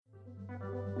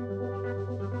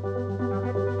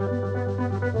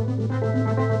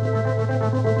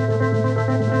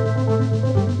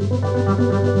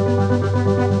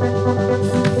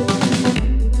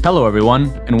Hello, everyone,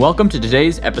 and welcome to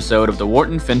today's episode of the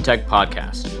Wharton FinTech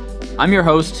Podcast. I'm your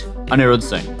host, Anirudh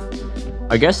Singh.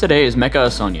 Our guest today is Mecca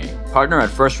Asonye, partner at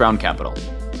First Round Capital.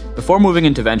 Before moving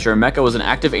into venture, Mecca was an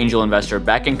active angel investor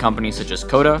backing companies such as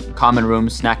Coda, Common Room,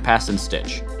 SnackPass, and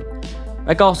Stitch.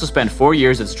 Mecca also spent 4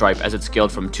 years at Stripe as it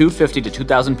scaled from 250 to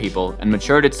 2,000 people and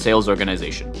matured its sales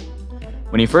organization.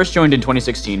 When he first joined in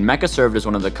 2016, Mecca served as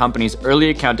one of the company's early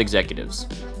account executives,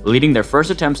 leading their first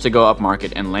attempts to go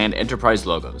upmarket and land enterprise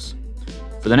logos.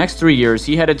 For the next 3 years,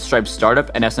 he headed Stripe's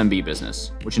startup and SMB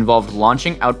business, which involved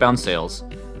launching outbound sales,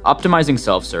 optimizing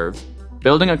self-serve,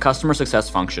 building a customer success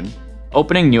function,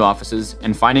 opening new offices,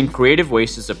 and finding creative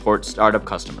ways to support startup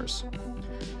customers.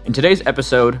 In today's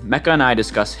episode, Mecca and I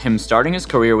discuss him starting his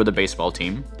career with a baseball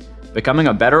team, becoming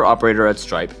a better operator at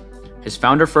Stripe, his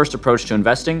founder-first approach to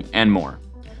investing, and more.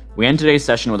 We end today's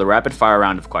session with a rapid-fire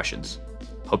round of questions.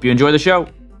 Hope you enjoy the show.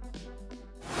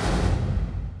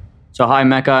 So hi,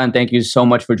 Mecca, and thank you so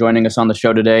much for joining us on the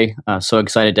show today. So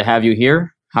excited to have you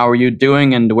here. How are you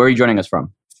doing, and where are you joining us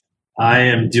from? I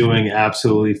am doing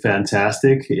absolutely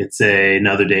fantastic. It's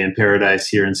another day in paradise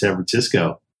here in San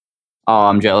Francisco. Oh,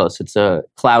 I'm jealous. It's a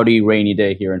cloudy, rainy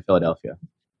day here in Philadelphia.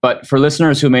 But for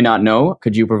listeners who may not know,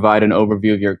 could you provide an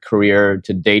overview of your career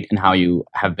to date and how you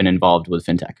have been involved with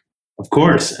fintech? Of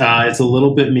course. It's a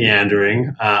little bit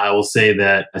meandering. I will say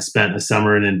that I spent a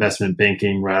summer in investment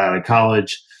banking right out of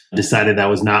college, decided that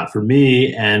was not for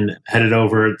me, and headed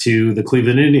over to the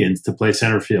Cleveland Indians to play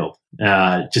center field.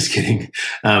 Just kidding.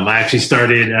 I actually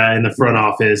started in the front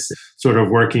office, sort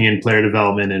of working in player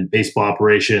development and baseball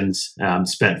operations.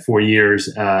 Spent 4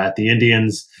 years at the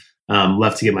Indians,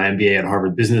 left to get my MBA at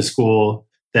Harvard Business School.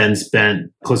 Then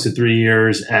spent close to 3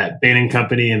 years at Bain &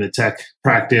 Company in the tech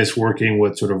practice, working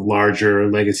with sort of larger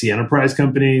legacy enterprise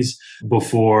companies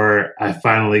before I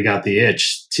finally got the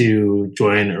itch to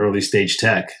join early stage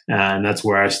tech. And that's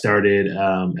where I started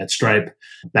at Stripe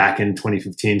back in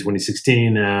 2015,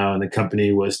 2016. And the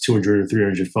company was 200 or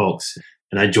 300 folks.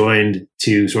 And I joined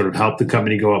to sort of help the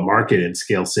company go up market and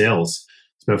scale sales.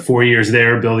 Spent 4 years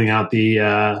there building out the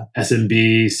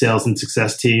SMB sales and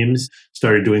success teams,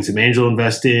 started doing some angel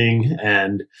investing,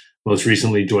 and most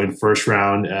recently joined First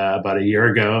Round about a year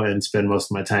ago and spend most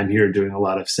of my time here doing a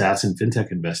lot of SaaS and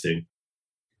fintech investing.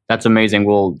 That's amazing.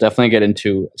 We'll definitely get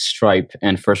into Stripe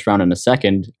and First Round in a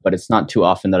second, but it's not too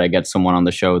often that I get someone on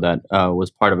the show that was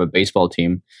part of a baseball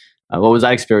team. What was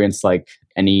that experience like?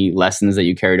 Any lessons that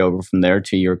you carried over from there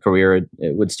to your career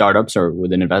with startups or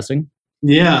within investing?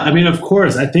 Yeah, I mean, of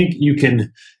course, I think you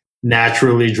can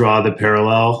naturally draw the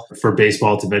parallel for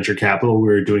baseball to venture capital. We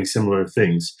were doing similar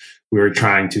things. We were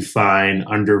trying to find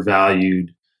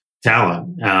undervalued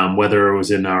talent, whether it was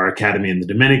in our academy in the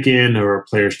Dominican or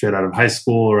players straight out of high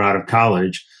school or out of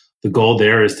college. The goal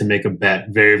there is to make a bet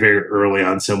very, very early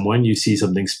on someone. You see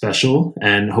something special,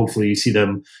 and hopefully you see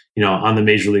them, on the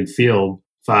major league field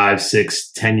 5,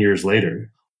 6, 10 years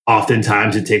later.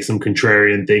 Oftentimes it takes some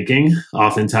contrarian thinking.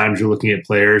 Oftentimes you're looking at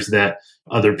players that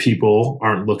other people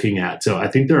aren't looking at. So I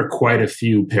think there are quite a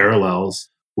few parallels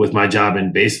with my job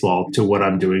in baseball to what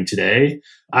I'm doing today.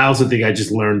 I also think I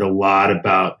just learned a lot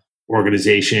about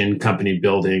organization, company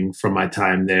building from my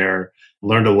time there.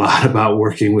 Learned a lot about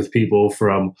working with people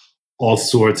from all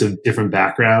sorts of different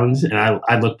backgrounds. And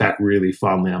I look back really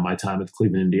fondly on my time at the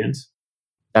Cleveland Indians.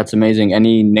 That's amazing.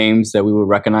 Any names that we would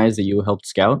recognize that you helped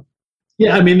scout?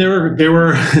 Yeah, I mean, there were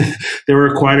there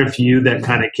were quite a few that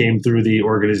kind of came through the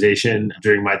organization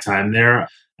during my time there.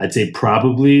 I'd say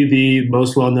probably the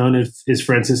most well-known is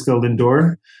Francisco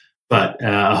Lindor, but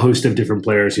a host of different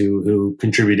players who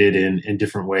contributed in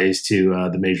different ways to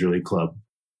the Major League club.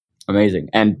 Amazing.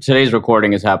 And today's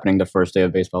recording is happening the first day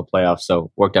of baseball playoffs,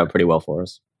 so worked out pretty well for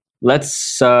us.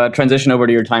 Let's transition over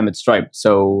to your time at Stripe.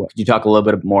 So could you talk a little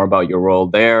bit more about your role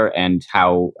there and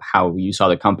how you saw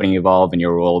the company evolve and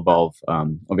your role evolve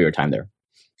over your time there?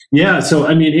 Yeah. So,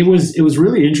 I mean, it was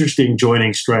really interesting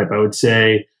joining Stripe. I would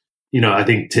say, I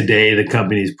think today the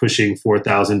company is pushing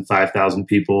 4,000, 5,000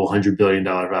 people, $100 billion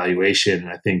valuation.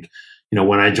 And I think,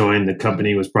 when I joined, the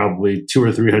company was probably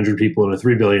 200 or 300 people and a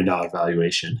 $3 billion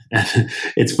valuation. And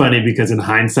it's funny because in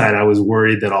hindsight, I was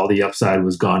worried that all the upside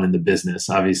was gone in the business.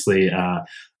 Obviously,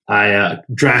 I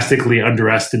drastically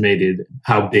underestimated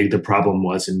how big the problem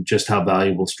was and just how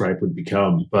valuable Stripe would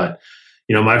become. But,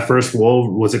 my first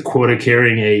role was a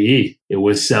quota-carrying AE. It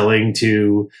was selling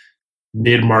to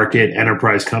mid-market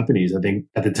enterprise companies. I think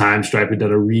at the time, Stripe had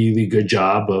done a really good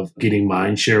job of getting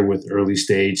mind share with early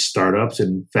stage startups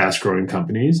and fast-growing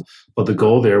companies. But the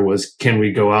goal there was, can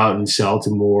we go out and sell to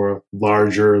more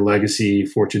larger legacy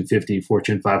Fortune 50,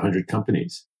 Fortune 500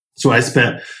 companies? So I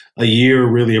spent a year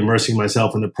really immersing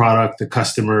myself in the product, the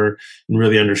customer, and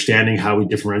really understanding how we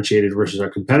differentiated versus our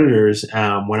competitors.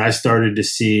 When I started to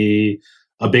see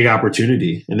a big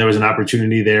opportunity, and there was an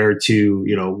opportunity there to,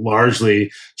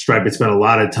 largely Stripe had spent a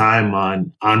lot of time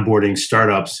on onboarding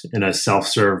startups in a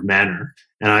self-serve manner.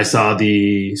 And I saw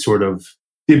the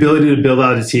ability to build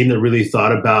out a team that really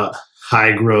thought about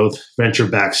high growth venture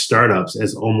backed startups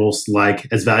as almost like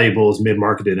as valuable as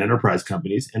mid-market and enterprise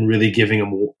companies, and really giving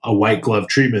them a white glove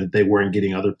treatment that they weren't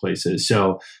getting other places.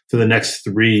 So for the next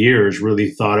 3 years,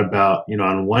 really thought about,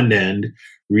 on one end,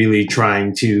 really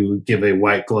trying to give a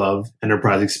white glove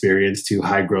enterprise experience to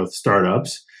high growth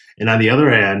startups. And on the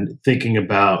other hand, thinking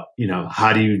about,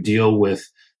 how do you deal with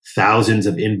thousands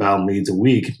of inbound leads a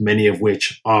week, many of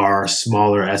which are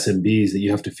smaller SMBs that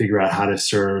you have to figure out how to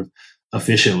serve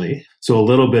efficiently. So a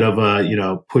little bit of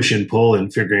a, push and pull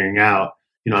and figuring out,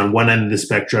 on one end of the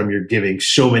spectrum, you're giving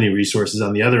so many resources.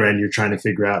 On the other end, you're trying to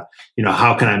figure out,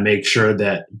 how can I make sure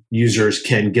that users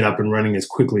can get up and running as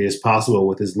quickly as possible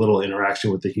with as little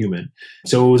interaction with the human.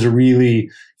 So it was a really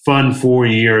fun 4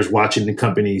 years watching the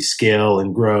company scale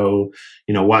and grow,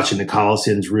 watching the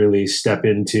Collisons really step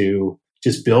into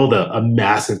just build a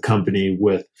massive company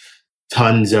with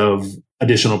tons of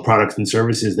additional products and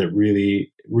services that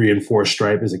really reinforce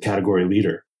Stripe as a category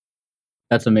leader.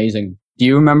 That's amazing. Do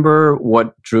you remember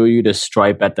what drew you to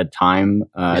Stripe at the time,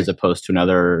 as opposed to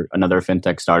another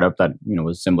fintech startup that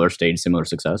was similar stage, similar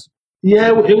success?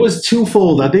 Yeah, it was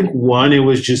twofold. I think one, it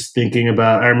was just thinking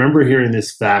about. I remember hearing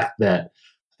this fact that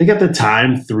I think at the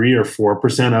time 3 or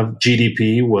 4% of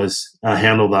GDP was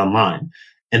handled online,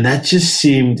 and that just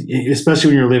seemed,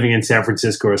 especially when you're living in San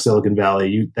Francisco or Silicon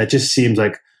Valley, that just seems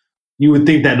like you would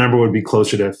think that number would be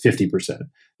closer to 50%.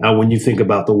 When you think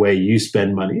about the way you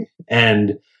spend money.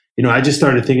 And I just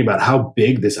started thinking about how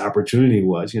big this opportunity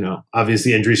was.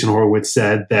 Obviously, Andreessen Horowitz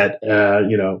said that,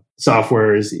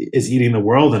 software is eating the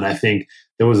world. And I think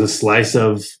there was a slice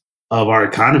of our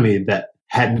economy that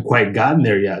hadn't quite gotten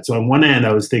there yet. So on one hand,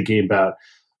 I was thinking about,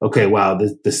 okay, wow,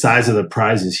 the size of the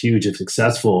prize is huge if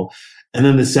successful. And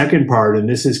then the second part, and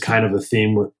this is kind of a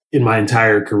theme in my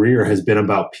entire career, has been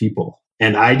about people.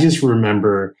 And I just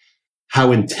remember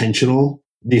how intentional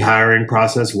the hiring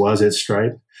process was at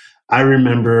Stripe. I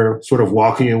remember sort of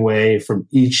walking away from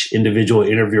each individual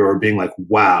interviewer being like,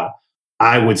 wow,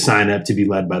 I would sign up to be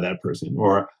led by that person,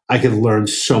 or I could learn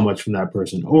so much from that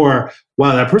person, or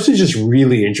wow, that person is just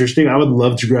really interesting. I would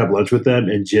love to grab lunch with them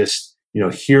and just,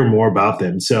 hear more about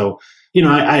them. So,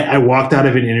 I walked out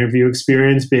of an interview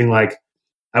experience being like,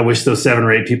 I wish those 7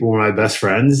 or 8 people were my best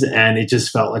friends. And it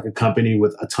just felt like a company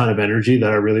with a ton of energy that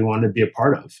I really wanted to be a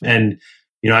part of. And,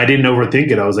 I didn't overthink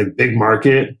it. I was like, big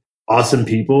market, awesome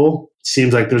people,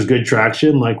 seems like there's good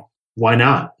traction. Like, why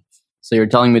not? So you're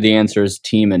telling me the answer is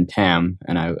team and TAM,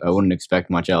 and I wouldn't expect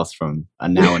much else from a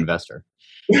now investor.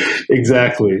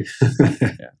 Exactly.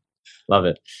 Yeah, love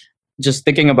it. Just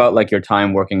thinking about like your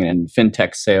time working in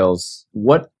fintech sales,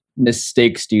 what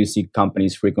mistakes do you see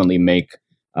companies frequently make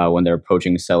when they're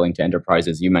approaching selling to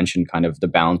enterprises? You mentioned kind of the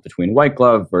balance between white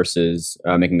glove versus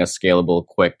making a scalable,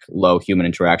 quick, low human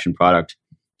interaction product.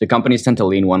 Do companies tend to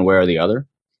lean one way or the other?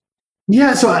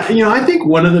 Yeah. So, I think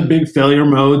one of the big failure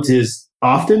modes is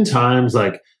oftentimes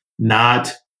like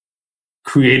not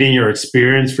creating your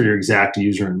experience for your exact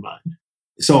user in mind.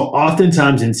 So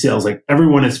oftentimes in sales, like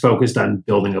everyone is focused on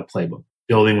building a playbook,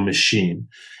 building a machine.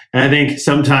 And I think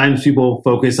sometimes people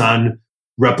focus on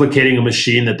replicating a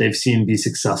machine that they've seen be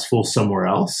successful somewhere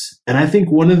else. And I think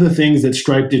one of the things that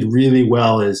Stripe did really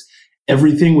well is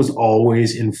everything was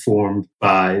always informed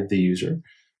by the user.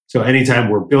 So anytime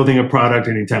we're building a product,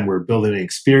 anytime we're building an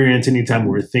experience, anytime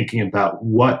we're thinking about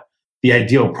what the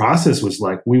ideal process was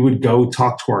like, we would go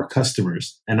talk to our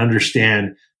customers and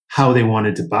understand how they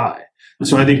wanted to buy.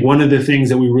 So I think one of the things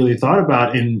that we really thought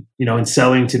about in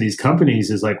selling to these companies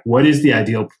is like, what does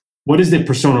the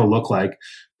persona look like?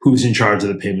 Who's in charge of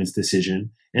the payments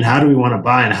decision? And how do we want to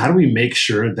buy? And how do we make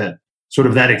sure that sort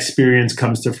of that experience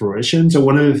comes to fruition? So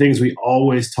one of the things we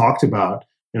always talked about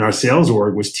in our sales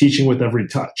org was teaching with every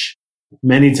touch.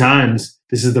 Many times,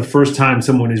 this is the first time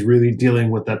someone is really dealing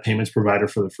with that payments provider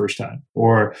for the first time.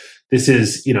 Or this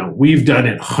is, we've done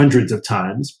it hundreds of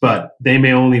times, but they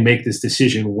may only make this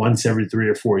decision once every 3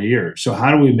 or 4 years. So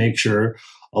how do we make sure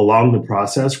along the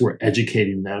process we're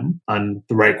educating them on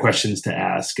the right questions to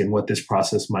ask and what this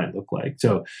process might look like?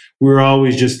 So we're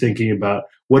always just thinking about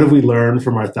what have we learned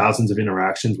from our thousands of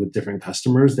interactions with different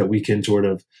customers that we can sort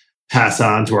of pass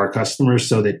on to our customers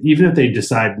so that even if they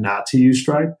decide not to use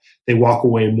Stripe, they walk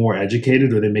away more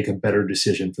educated or they make a better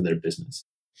decision for their business.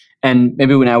 And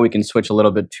maybe now we can switch a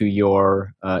little bit to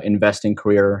your investing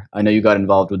career. I know you got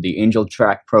involved with the Angel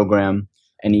Track program.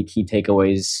 Any key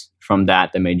takeaways from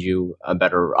that made you a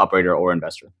better operator or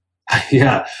investor?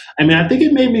 Yeah. I mean, I think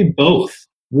it made me both.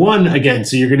 One, again,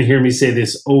 so you're going to hear me say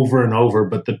this over and over,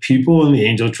 but the people in the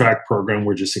Angel Track program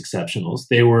were just exceptionals.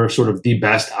 They were sort of the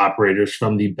best operators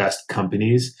from the best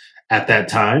companies at that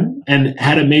time and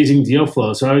had amazing deal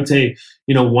flow. So I would say,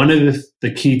 one of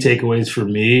the key takeaways for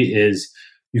me is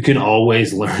you can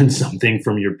always learn something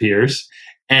from your peers.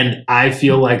 And I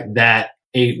feel like that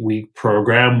 8-week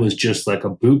program was just like a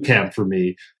boot camp for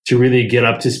me to really get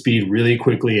up to speed really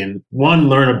quickly and one,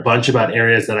 learn a bunch about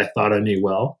areas that I thought I knew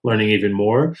well, learning even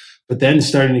more, but then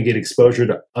starting to get exposure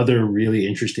to other really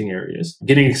interesting areas,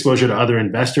 getting exposure to other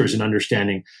investors and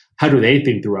understanding how do they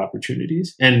think through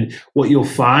opportunities. And what you'll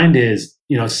find is,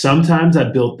 sometimes I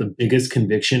built the biggest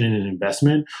conviction in an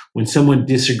investment when someone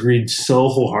disagreed so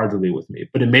wholeheartedly with me,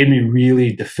 but it made me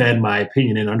really defend my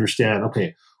opinion and understand,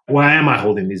 okay, why am I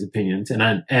holding these opinions?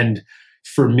 And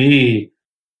for me,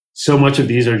 so much of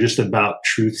these are just about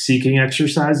truth-seeking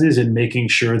exercises and making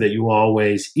sure that you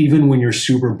always, even when you're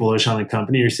super bullish on a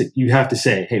company, you have to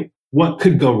say, hey, what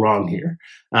could go wrong here?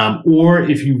 Or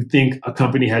if you think a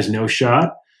company has no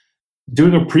shot,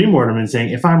 doing a pre-mortem and saying,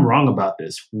 if I'm wrong about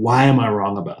this, why am I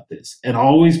wrong about this? And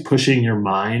always pushing your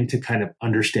mind to kind of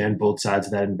understand both sides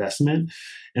of that investment.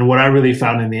 And what I really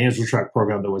found in the Angel Track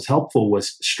program that was helpful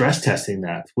was stress testing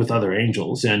that with other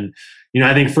angels. And,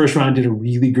 I think First Round did a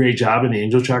really great job in the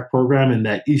Angel Track program in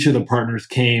that each of the partners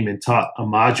came and taught a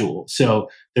module. So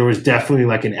there was definitely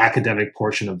like an academic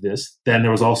portion of this. Then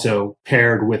there was also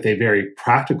paired with a very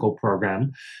practical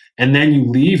program. And then you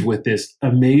leave with this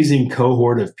amazing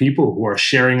cohort of people who are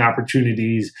sharing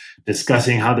opportunities,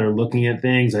 discussing how they're looking at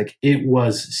things. Like it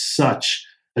was such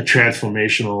a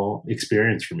transformational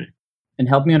experience for me. And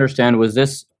help me understand, was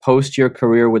this post your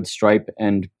career with Stripe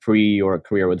and pre your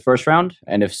career with First Round?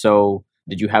 And if so,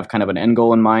 did you have kind of an end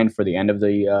goal in mind for the end of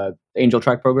the Angel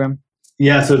Track program?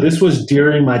 Yeah, so this was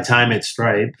during my time at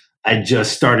Stripe. I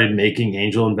just started making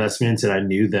angel investments and I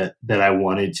knew that I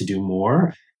wanted to do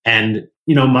more. And,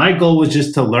 my goal was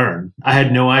just to learn. I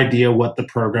had no idea what the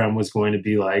program was going to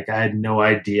be like. I had no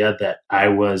idea that I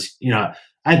was,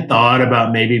 I thought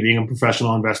about maybe being a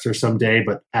professional investor someday,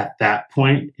 but at that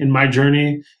point in my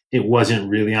journey, it wasn't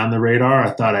really on the radar.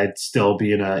 I thought I'd still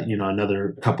be in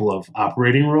another couple of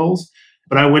operating roles.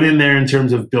 But I went in there in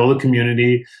terms of build a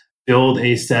community, build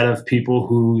a set of people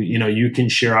who, you can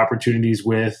share opportunities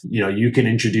with, you can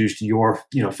introduce your,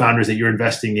 founders that you're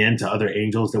investing in to other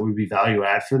angels that would be value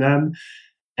add for them.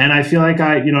 And I feel like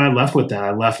I left with that.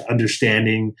 I left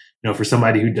understanding, for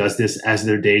somebody who does this as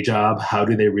their day job, how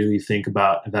do they really think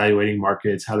about evaluating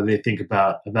markets? How do they think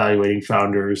about evaluating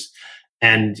founders?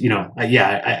 And,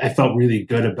 I felt really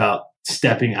good about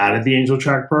stepping out of the Angel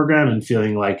Track program and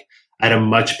feeling like I had a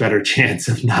much better chance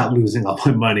of not losing all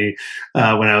my money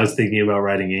when I was thinking about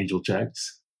writing angel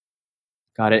checks.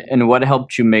 Got it. And what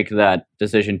helped you make that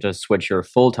decision to switch your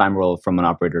full-time role from an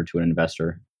operator to an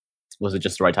investor? Was it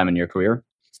just the right time in your career?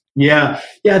 Yeah.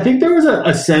 I think there was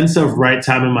a sense of right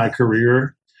time in my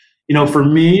career. For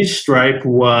me, Stripe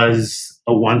was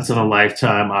a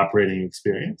once-in-a-lifetime operating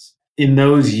experience. In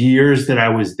those years that I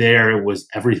was there, it was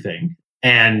everything.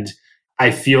 And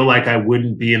I feel like I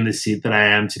wouldn't be in the seat that I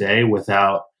am today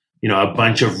without, a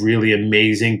bunch of really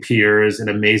amazing peers, an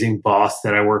amazing boss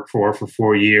that I worked for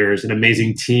 4 years, an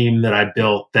amazing team that I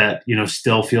built that,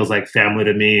 still feels like family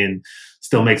to me and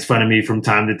still makes fun of me from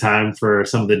time to time for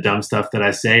some of the dumb stuff that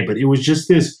I say. But it was just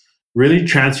this really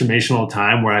transformational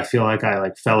time where I feel like I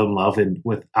fell in love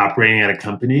with operating at a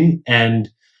company. And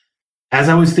as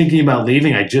I was thinking about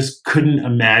leaving, I just couldn't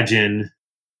imagine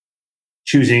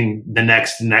choosing the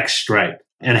next Stripe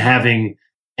and having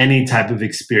any type of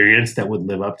experience that would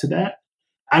live up to that.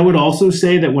 I would also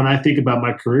say that when I think about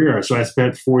my career, so I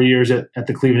spent 4 years at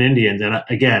the Cleveland Indians. And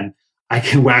again, I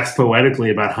can wax poetically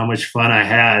about how much fun I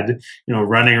had,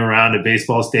 running around a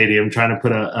baseball stadium, trying to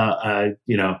put a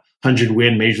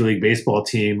 100-win Major League Baseball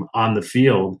team on the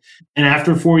field. And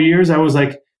after 4 years, I was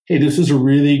like, hey, this was a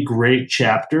really great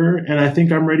chapter. And I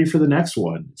think I'm ready for the next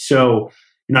one. So,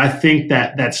 I think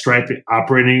that Stripe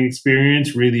operating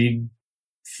experience really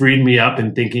freed me up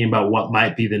in thinking about what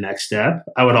might be the next step.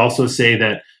 I would also say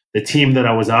that the team that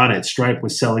I was on at Stripe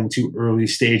was selling to early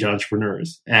stage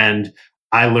entrepreneurs. And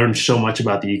I learned so much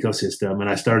about the ecosystem and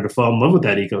I started to fall in love with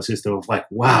that ecosystem of like,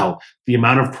 wow, the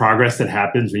amount of progress that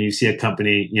happens when you see a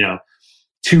company,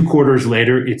 2 quarters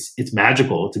later, it's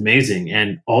magical. It's amazing.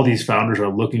 And all these founders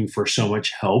are looking for so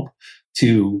much help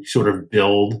to sort of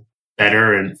build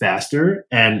better and faster.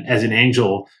 And as an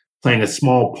angel, playing a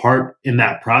small part in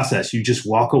that process, you just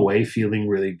walk away feeling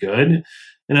really good.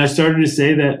 And I started to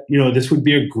say that, this would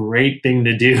be a great thing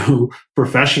to do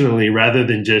professionally rather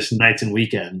than just nights and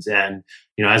weekends. And,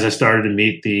 as I started to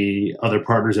meet the other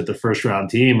partners at the first round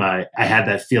team, I had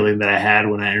that feeling that I had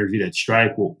when I interviewed at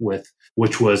Stripe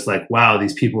which was like, wow,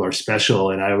 these people are special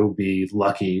and I would be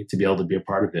lucky to be able to be a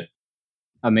part of it.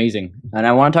 Amazing. And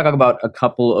I want to talk about a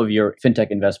couple of your fintech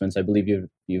investments. I believe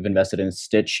you've invested in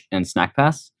Stitch and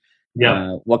SnackPass.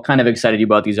 Yeah. What kind of excited you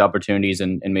about these opportunities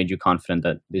and made you confident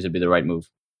that these would be the right move?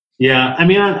 Yeah, I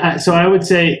mean, so I would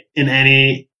say in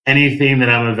anything that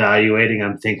I'm evaluating,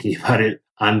 I'm thinking about it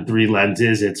on three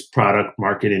lenses. It's product,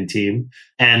 market, and team.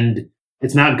 And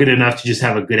it's not good enough to just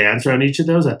have a good answer on each of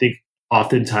those. I think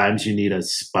oftentimes you need a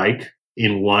spike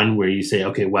in one where you say,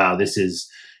 okay, wow, this is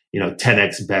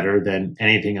 10x better than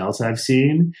anything else I've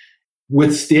seen.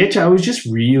 With Stitch, I was just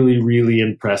really, really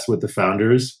impressed with the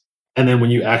founders. And then when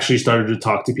you actually started to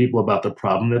talk to people about the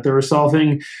problem that they were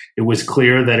solving, it was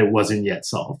clear that it wasn't yet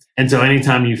solved. And so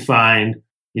anytime you find,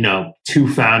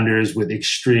 two founders with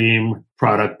extreme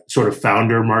product sort of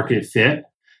founder market fit,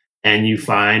 and you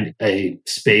find a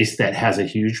space that has a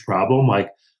huge problem, like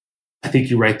I think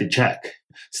you write the check.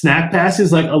 SnackPass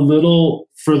is like a little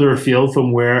further afield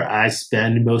from where I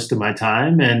spend most of my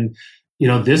time. And,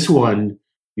 this one,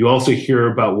 you also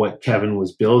hear about what Kevin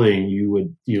was building. You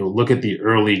would, look at the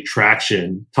early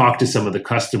traction, talk to some of the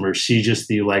customers, see just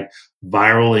the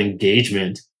viral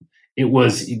engagement. It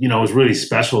was, it was really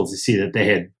special to see that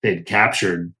they'd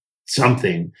captured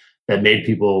something that made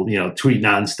people, tweet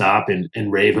nonstop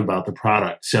and rave about the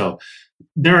product. So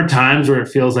there are times where it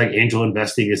feels like angel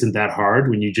investing isn't that hard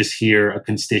when you just hear a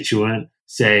constituent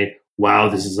say, wow,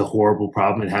 this is a horrible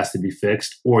problem, it has to be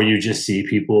fixed, or you just see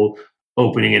people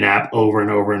opening an app over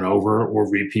and over and over, or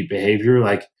repeat behavior.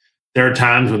 Like there are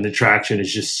times when the traction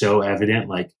is just so evident,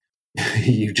 like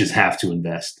you just have to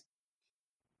invest.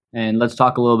 And let's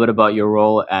talk a little bit about your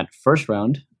role at First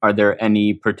Round. Are there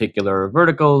any particular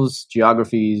verticals,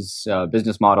 geographies,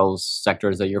 business models,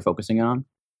 sectors that you're focusing on?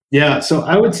 Yeah, so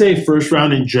I would say First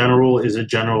Round in general is a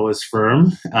generalist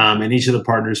firm, and each of the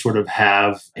partners sort of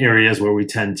have areas where we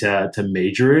tend to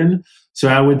major in. So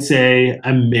I would say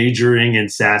I'm majoring in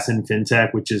SaaS and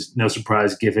fintech, which is no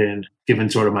surprise given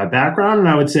sort of my background. And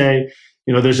I would say,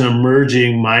 there's an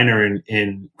emerging minor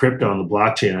in crypto and the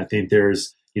blockchain. I think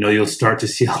there's, you'll start to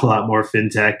see a lot more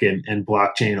fintech and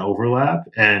blockchain overlap.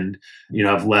 And,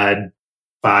 I've led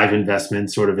 5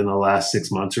 investments sort of in the last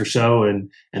 6 months or so, and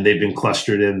they've been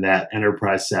clustered in that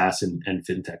enterprise SaaS and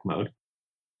fintech mode.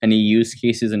 Any use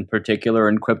cases in particular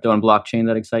in crypto and blockchain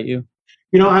that excite you?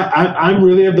 I'm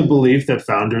really of the belief that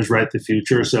founders write the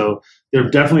future. So there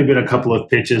have definitely been a couple of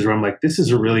pitches where I'm like, this is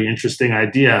a really interesting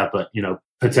idea, but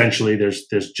potentially there's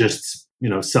just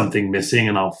something missing,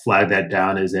 and I'll flag that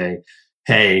down as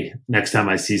hey, next time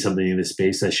I see something in this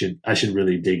space, I should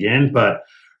really dig in. But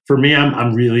for me,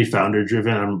 I'm really founder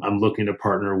driven. I'm looking to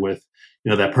partner with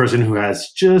that person who has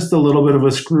just a little bit of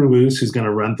a screw loose, who's going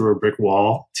to run through a brick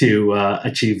wall to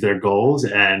achieve their goals.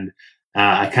 And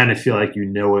I kind of feel like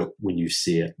it when you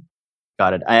see it.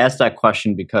 Got it. I asked that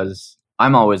question because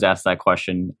I'm always asked that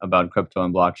question about crypto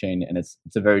and blockchain, and it's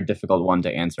a very difficult one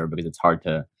to answer because it's hard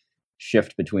to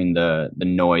shift between the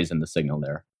noise and the signal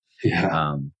there.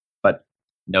 Yeah. But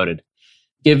noted.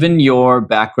 Given your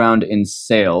background in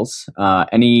sales,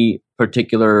 any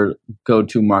particular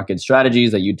go-to-market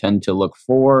strategies that you tend to look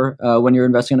for when you're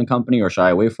investing in a company or shy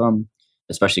away from,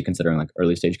 especially considering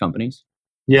early-stage companies?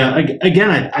 Yeah,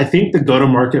 again, I think the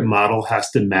go-to-market model has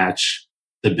to match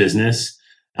the business.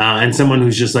 And someone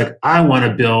who's just like, I want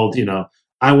to build,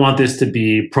 I want this to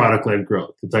be product-led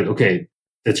growth. It's like, okay,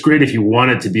 that's great if you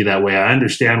want it to be that way. I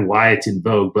understand why it's in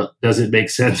vogue, but does it make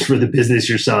sense for the business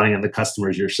you're selling and the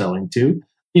customers you're selling to?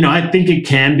 I think it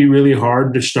can be really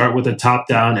hard to start with a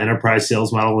top-down enterprise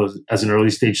sales model as an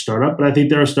early-stage startup, but I think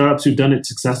there are startups who've done it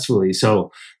successfully.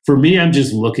 So for me, I'm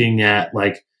just looking at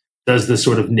does the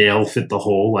sort of nail fit the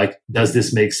hole? Does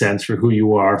this make sense for who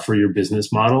you are, for your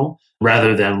business model,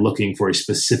 rather than looking for a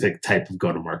specific type of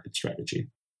go-to-market strategy?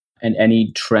 And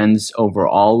any trends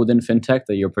overall within fintech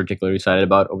that you're particularly excited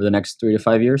about over the next 3 to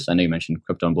 5 years? I know you mentioned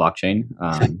crypto and blockchain.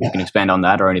 You can expand on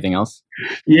that or anything else?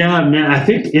 Yeah, man, I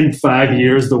think in 5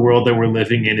 years, the world that we're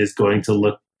living in is going to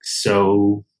look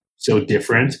so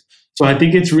different. So I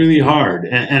think it's really hard.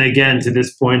 And again, to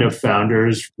this point of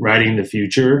founders writing the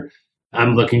future,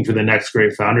 I'm looking for the next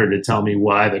great founder to tell me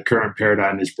why the current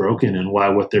paradigm is broken and why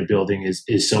what they're building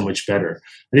is so much better.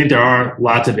 I think there are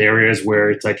lots of areas where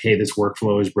it's like, hey, this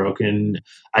workflow is broken.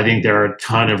 I think there are a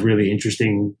ton of really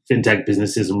interesting fintech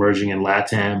businesses emerging in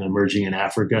LATAM, emerging in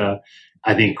Africa.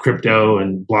 I think crypto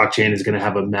and blockchain is going to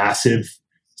have a massive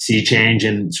sea change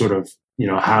in sort of,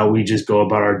 how we just go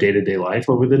about our day-to-day life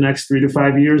over the next 3 to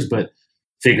 5 years. But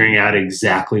figuring out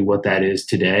exactly what that is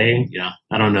today,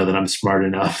 I don't know that I'm smart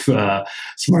enough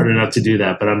to do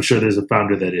that, but I'm sure there's a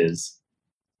founder that is.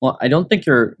 Well, I don't think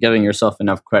you're giving yourself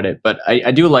enough credit, but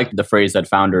I do like the phrase that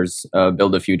founders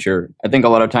build the future. I think a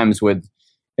lot of times with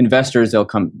investors,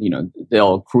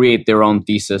 they'll create their own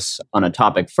thesis on a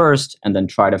topic first and then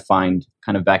try to find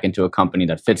kind of back into a company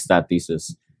that fits that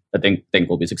thesis that they think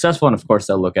will be successful. And of course,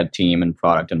 they'll look at team and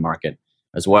product and market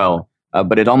as well.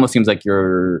 But it almost seems like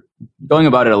you're going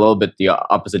about it a little bit the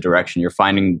opposite direction. You're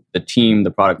finding the team,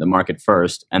 the product, the market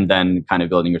first, and then kind of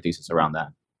building your thesis around that.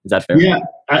 Is that fair? Yeah,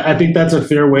 I think that's a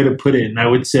fair way to put it. And I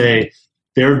would say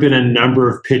there have been a number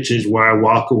of pitches where I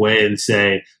walk away and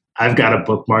say, I've got to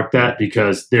bookmark that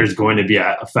because there's going to be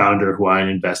a founder who I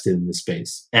invested in the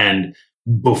space. And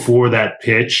before that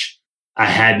pitch, I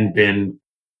hadn't been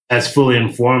as fully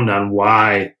informed on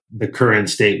why the current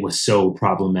state was so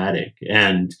problematic.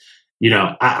 And,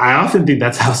 I often think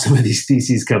that's how some of these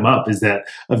theses come up, is that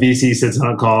a VC sits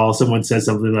on a call, someone says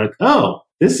something like, oh,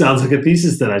 this sounds like a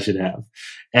thesis that I should have.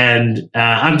 And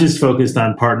I'm just focused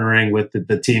on partnering with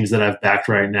the teams that I've backed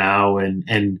right now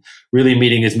and really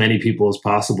meeting as many people as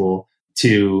possible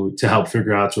to help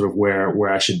figure out sort of where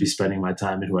I should be spending my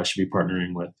time and who I should be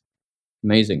partnering with.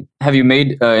 Amazing. Have you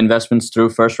made investments through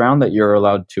First Round that you're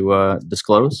allowed to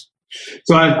disclose?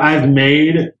 So I've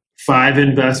made 5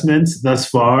 investments thus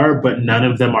far, but none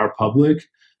of them are public.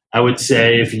 I would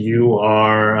say if you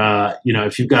are,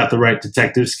 if you've got the right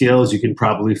detective skills, you can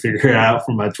probably figure it out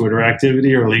from my Twitter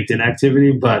activity or LinkedIn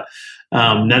activity, but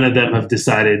none of them have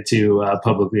decided to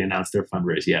publicly announce their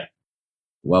fundraise yet.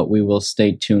 Well, we will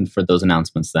stay tuned for those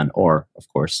announcements then, or of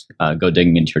course, go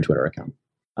digging into your Twitter account.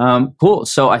 Cool.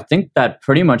 So I think that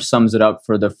pretty much sums it up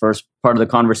for the first part of the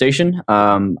conversation.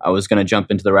 I was going to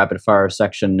jump into the rapid fire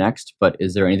section next, but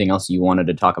is there anything else you wanted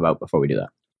to talk about before we do that?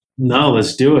 No,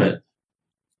 let's do it.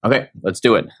 Okay, let's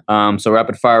do it. So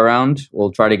rapid fire round.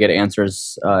 We'll try to get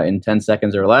answers in 10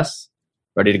 seconds or less.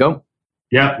 Ready to go?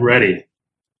 Yeah, ready.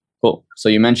 Cool. So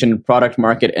you mentioned product,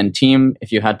 market, and team.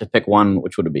 If you had to pick one,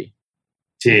 which would it be?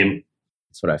 Team.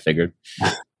 That's what I figured.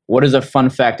 What is a fun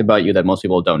fact about you that most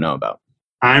people don't know about?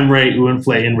 I'm Ray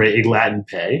Uinfle in Ray Ig Latin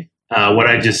Pay. What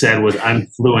I just said was I'm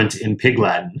fluent in Pig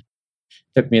Latin.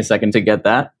 Took me a second to get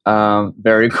that.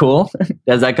 Very cool.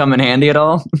 Does that come in handy at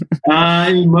all?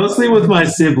 Mostly with my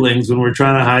siblings when we're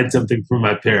trying to hide something from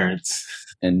my parents.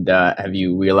 And have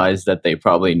you realized that they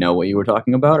probably know what you were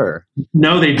talking about, or?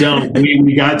 No, they don't.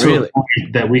 We got to a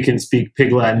point that we can speak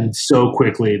Pig Latin so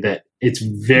quickly that it's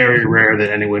very rare that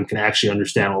anyone can actually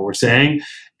understand what we're saying.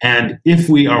 And if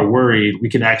we are worried, we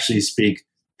can actually speak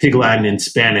Pig Latin in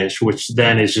Spanish, which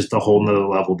then is just a whole nother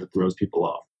level that throws people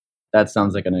off. That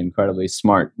sounds like an incredibly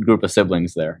smart group of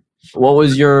siblings there. What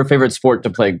was your favorite sport to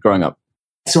play growing up?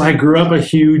 So I grew up a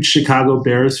huge Chicago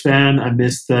Bears fan. I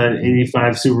missed the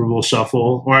 85 Super Bowl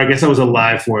Shuffle, or I guess I was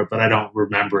alive for it, but I don't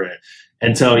remember it.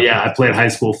 And so, yeah, I played high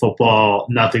school football,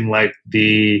 nothing like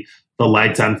the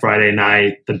lights on Friday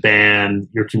night, the band,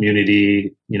 your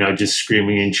community, just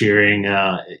screaming and cheering.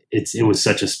 It was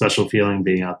such a special feeling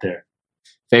being out there.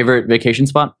 Favorite vacation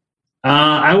spot?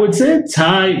 I would say a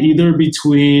tie either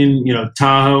between,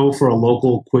 Tahoe for a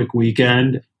local quick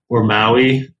weekend or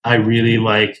Maui. I really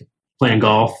like playing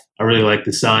golf. I really like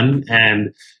the sun,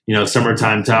 and,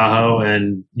 summertime Tahoe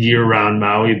and year-round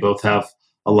Maui both have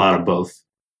a lot of both.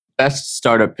 Best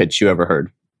startup pitch you ever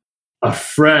heard? A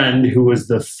friend who was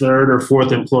the 3rd or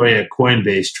 4th employee at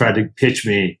Coinbase tried to pitch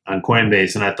me on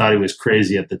Coinbase, and I thought he was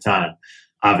crazy at the time.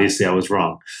 Obviously, I was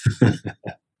wrong.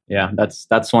 Yeah,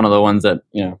 that's one of the ones that,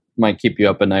 might keep you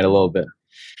up at night a little bit.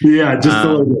 Yeah, just a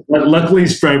little bit. But luckily,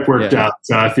 Stripe worked out,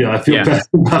 so I feel best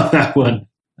about that one.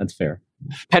 That's fair.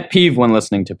 Pet peeve when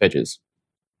listening to pitches?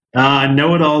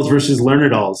 Know-it-alls versus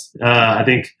learn-it-alls. I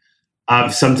think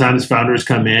sometimes founders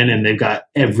come in and they've got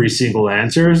every single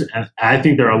answers, and I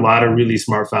think there are a lot of really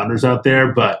smart founders out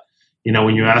there. But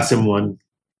when you ask someone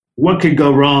what could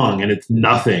go wrong, and it's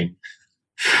nothing,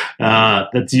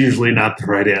 that's usually not the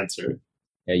right answer.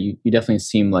 Yeah, you definitely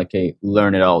seem like a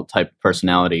learn-it-all type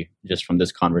personality just from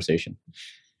this conversation.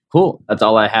 Cool. That's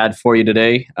all I had for you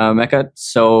today, Mecca.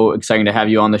 So exciting to have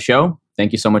you on the show.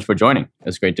 Thank you so much for joining.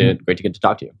 It's great to get to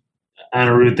talk to you.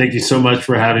 Anirudh, thank you so much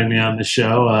for having me on the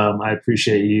show. I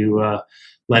appreciate you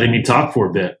letting me talk for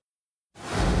a bit.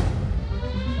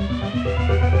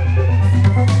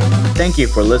 Thank you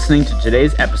for listening to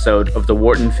today's episode of the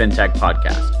Wharton FinTech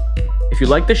Podcast. If you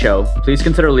like the show, please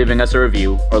consider leaving us a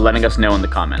review or letting us know in the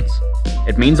comments.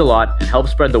 It means a lot and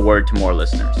helps spread the word to more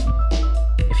listeners.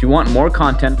 If If you want more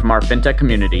content from our fintech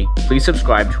community, please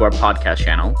subscribe to our podcast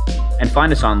channel and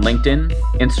find us on LinkedIn,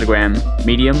 Instagram,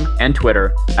 Medium, and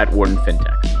Twitter at Wharton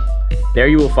Fintech. There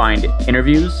you will find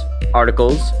interviews,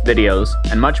 articles, videos,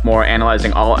 and much more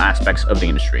analyzing all aspects of the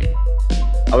industry.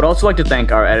 I would also like to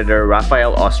thank our editor,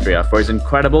 Rafael Austria, for his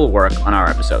incredible work on our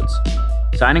episodes.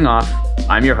 Signing off,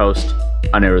 I'm your host,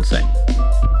 Anirudh Singh.